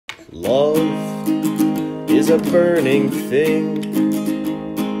Love is a burning thing,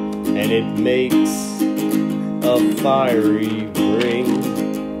 and it makes a fiery ring,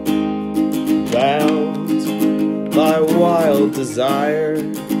 bound by wild desire.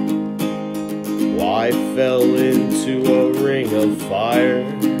 I fell into a ring of fire.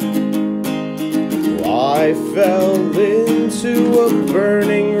 I fell into a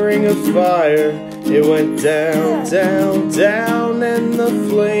burning ring of fire. It went down, down, down, and the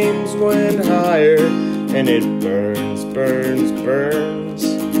flames went higher. And it burns, burns, burns,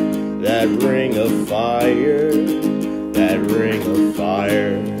 that ring of fire, that ring of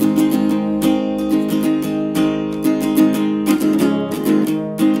fire.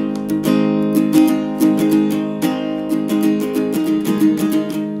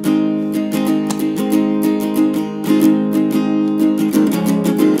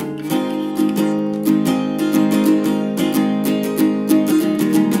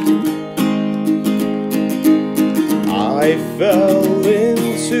 I fell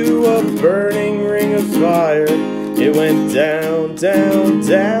into a burning ring of fire. It went down, down,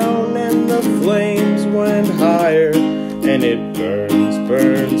 down, and the flames went higher. And it burns,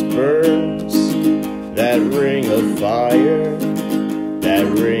 burns, burns, that ring of fire, that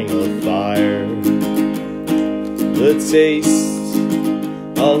ring of fire. The taste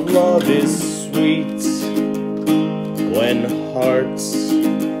of love is sweet when hearts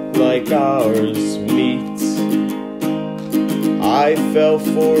like ours meet. I fell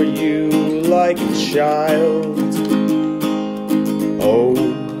for you like a child. Oh,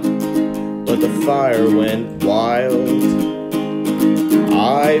 but the fire went wild.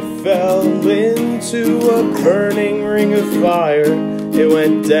 I fell into a burning ring of fire. It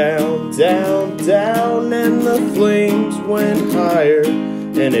went down, down, down, and the flames went higher.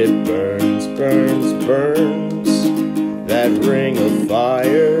 And it burns, burns, burns, that ring of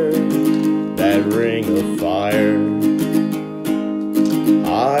fire, that ring of fire.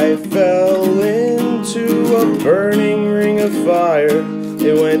 I fell into a burning ring of fire.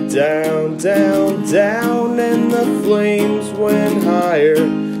 It went down, down, down, and the flames went higher.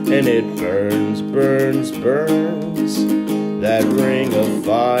 And it burns, burns, burns, that ring of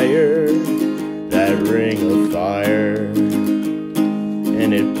fire, that ring of fire.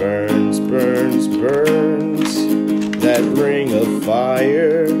 And it burns, burns, burns, that ring of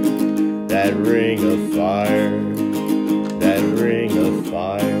fire, that ring of fire.